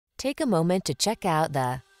Take a moment to check out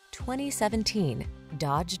the 2017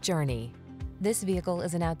 Dodge Journey. This vehicle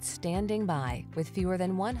is an outstanding buy with fewer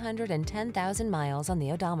than 110,000 miles on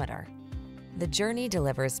the odometer. The Journey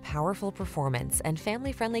delivers powerful performance and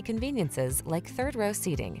family-friendly conveniences like third-row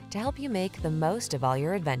seating to help you make the most of all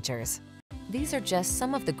your adventures. These are just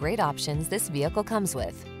some of the great options this vehicle comes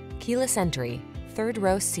with: keyless entry,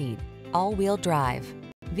 third-row seat, all-wheel drive,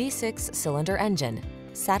 V6 cylinder engine,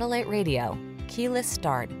 satellite radio, keyless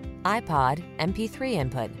start, iPod, MP3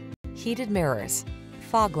 input, heated mirrors,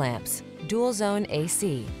 fog lamps, dual zone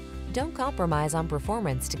AC. Don't compromise on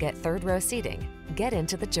performance to get third row seating. Get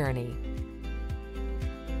into the Journey.